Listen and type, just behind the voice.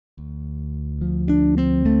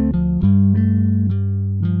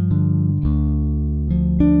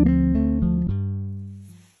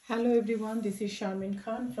Hello everyone, this is Sharmin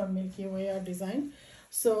Khan from Milkyway Art Design.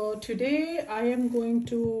 So today I am going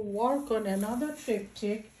to work on another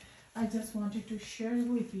triptych. I just wanted to share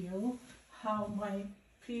with you how my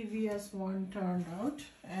previous one turned out,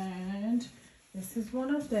 and this is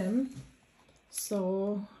one of them.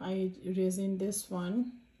 So I resined this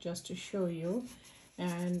one just to show you,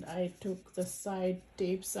 and I took the side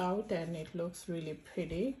tapes out and it looks really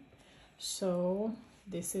pretty. So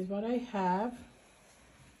this is what I have.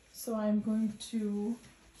 So I'm going to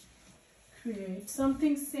create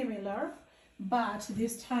something similar, but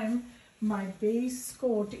this time my base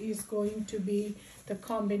coat is going to be the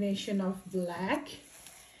combination of black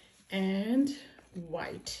and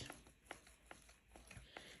white,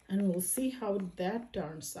 and we'll see how that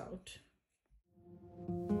turns out.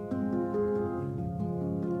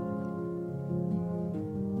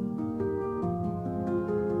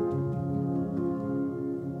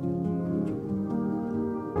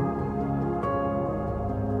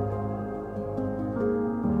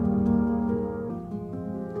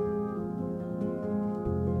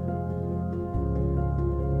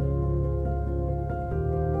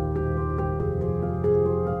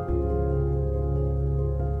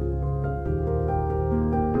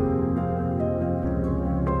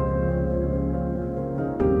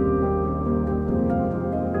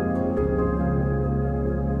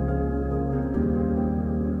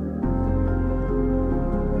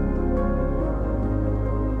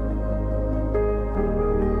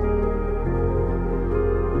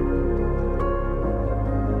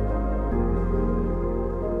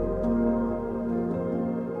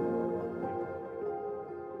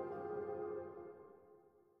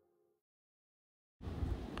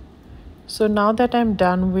 So now that I'm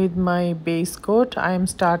done with my base coat, I'm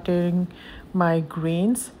starting my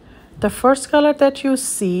greens. The first color that you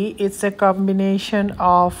see, it's a combination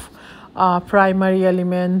of primary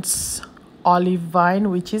elements olivine,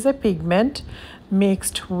 which is a pigment,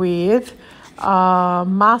 mixed with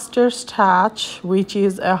Master's Touch, which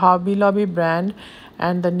is a Hobby Lobby brand,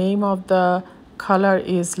 and the name of the color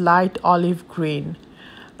is light olive green.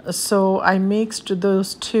 So I mixed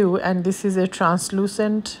those two, and this is a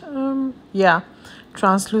translucent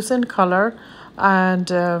translucent color,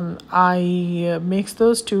 and I mixed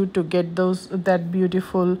those two to get that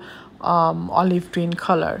beautiful olive green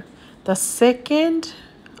color. The second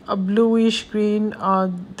bluish green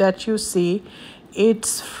that you see,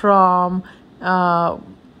 it's from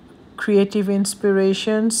Creative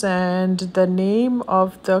Inspirations, and the name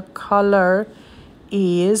of the color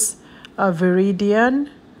is Viridian,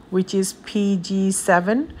 which is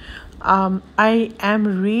PG7. I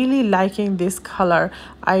am really liking this color.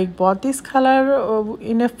 I bought this color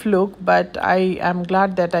in a fluke, but I am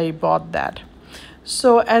glad that I bought that.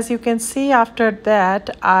 So as you can see, after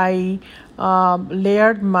that I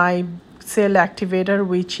layered my cell activator,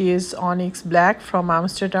 which is Onyx Black from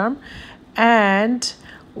Amsterdam. And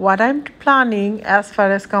what I'm planning as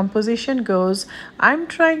far as composition goes, I'm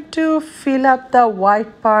trying to fill up the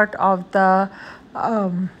white part of the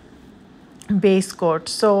base coat.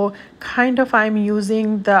 So kind of I'm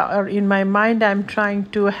using in my mind I'm trying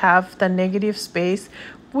to have the negative space,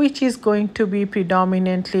 which is going to be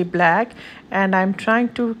predominantly black, and I'm trying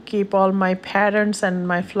to keep all my patterns and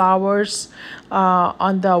my flowers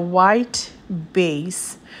on the white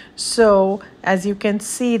base. So as you can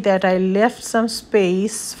see that I left some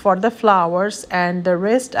space for the flowers, and the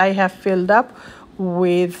rest I have filled up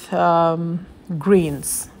with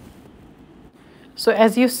greens. So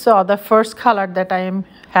as you saw, the first color that I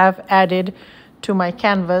have added to my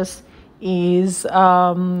canvas is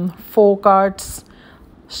Folkart's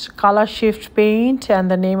color shift paint,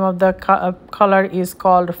 and the name of the color is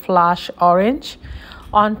called Flash Orange.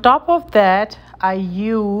 On top of that, I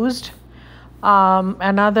used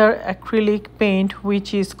another acrylic paint,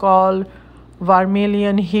 which is called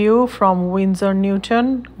Vermilion Hue from Winsor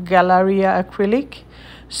Newton Galleria Acrylic.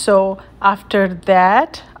 So after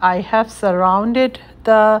that, I have surrounded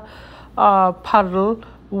the puddle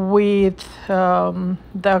with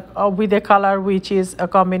a color which is a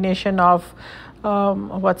combination of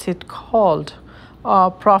what's it called,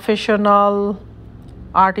 Professional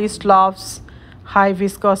Artist Loves High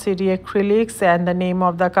Viscosity Acrylics, and the name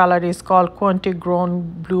of the color is called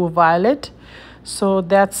Quinacridone Blue Violet. So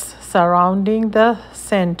that's surrounding the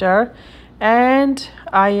center, and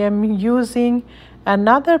I am using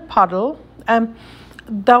another puddle.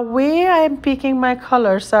 The way I'm picking my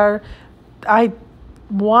colors are, I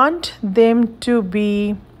want them to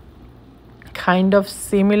be kind of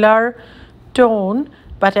similar tone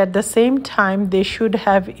but at the same time they should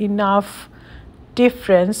have enough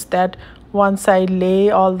difference that once I lay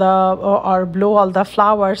all the or blow all the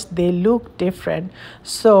flowers, they look different.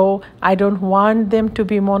 So I don't want them to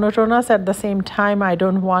be monotonous. At the same time, I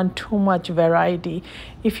don't want too much variety,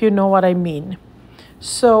 if you know what I mean.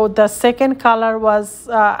 So the second color was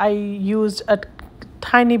I used a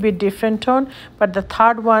tiny bit different tone, but the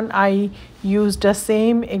third one I used the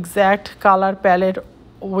same exact color palette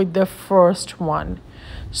with the first one.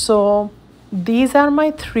 So these are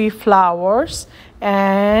my 3 flowers,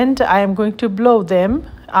 and I am going to blow them.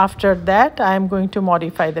 After that, I am going to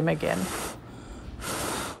modify them again.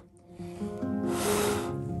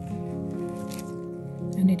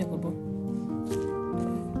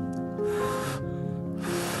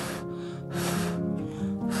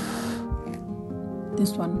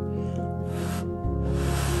 This one.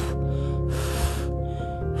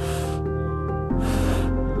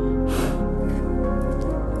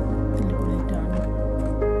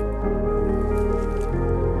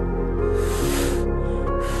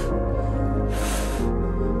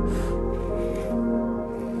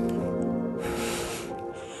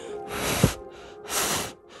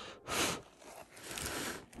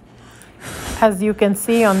 As you can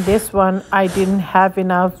see on this one, I didn't have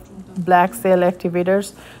enough black sail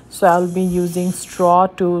activators, so I'll be using straw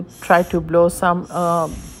to try to blow some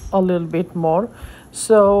a little bit more.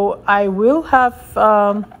 So I will have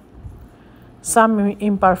some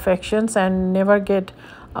imperfections, and never get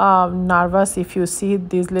nervous if you see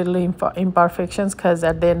these little imperfections, because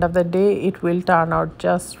at the end of the day it will turn out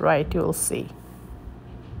just right. You'll see.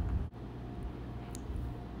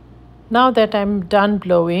 Now that I'm done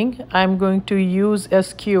blowing, I'm going to use a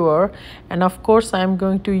skewer, and of course I'm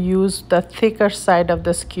going to use the thicker side of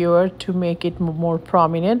the skewer to make it more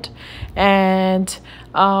prominent. And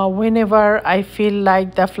whenever I feel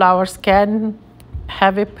like the flowers can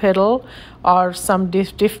have a petal or some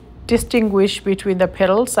distinguish between the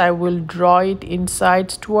petals, I will draw it inside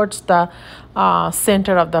towards the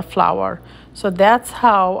center of the flower. So that's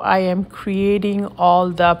how I am creating all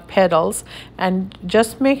the petals. And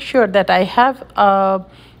just make sure that I have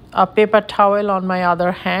a paper towel on my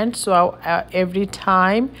other hand, so every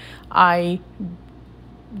time I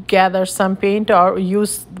gather some paint or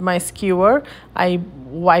use my skewer, I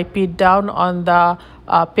wipe it down on the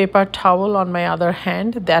paper towel on my other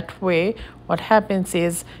hand. That way what happens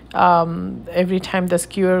is every time the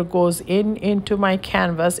skewer goes into my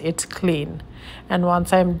canvas, it's clean. And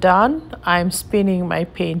once I'm done, I'm spinning my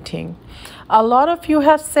painting. A lot of you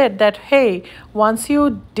have said that, hey, once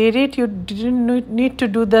you did it, you didn't need to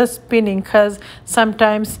do the spinning, because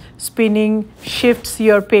sometimes spinning shifts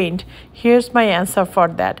your paint. Here's my answer for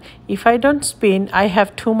that. If I don't spin, I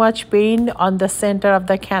have too much paint on the center of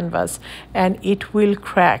the canvas and it will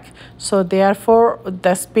crack. So therefore,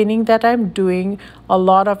 the spinning that I'm doing, a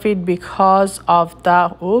lot of it because of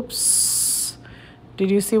the, oops,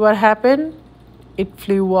 did you see what happened? It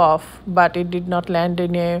flew off, but it did not land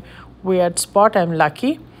in a weird spot. I'm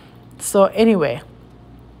lucky. So anyway,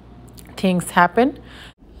 things happen.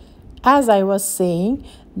 As I was saying,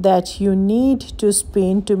 that you need to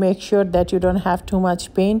spin to make sure that you don't have too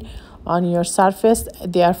much paint on your surface.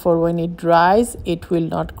 Therefore, when it dries, it will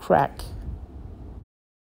not crack.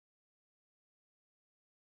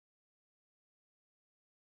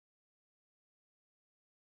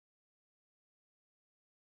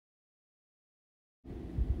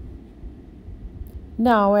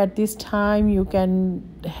 Now at this time you can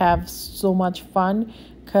have so much fun,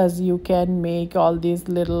 because you can make all these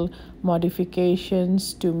little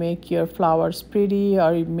modifications to make your flowers pretty,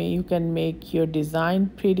 or you can make your design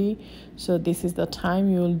pretty. So this is the time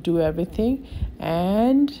you'll do everything,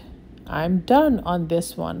 and I'm done on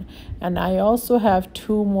this one. And I also have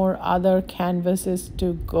 2 more other canvases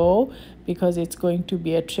to go, because it's going to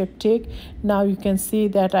be a triptych. Now you can see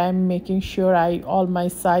that I'm making sure all my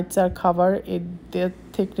sides are covered. The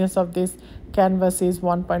thickness of this canvas is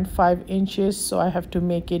 1.5 inches, so I have to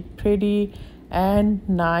make it pretty and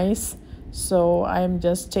nice. So I'm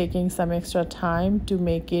just taking some extra time to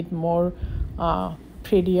make it more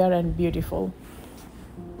prettier and beautiful.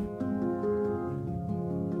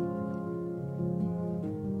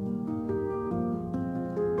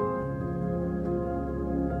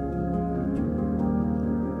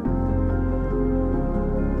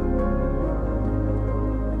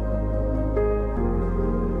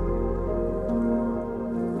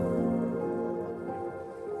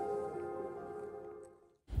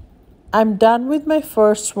 I'm done with my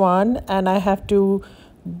first one, and I have to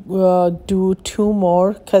do 2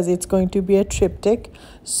 more, because it's going to be a triptych.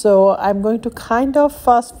 So I'm going to kind of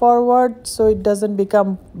fast forward so it doesn't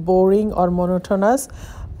become boring or monotonous.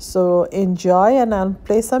 So enjoy, and I'll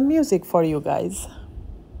play some music for you guys.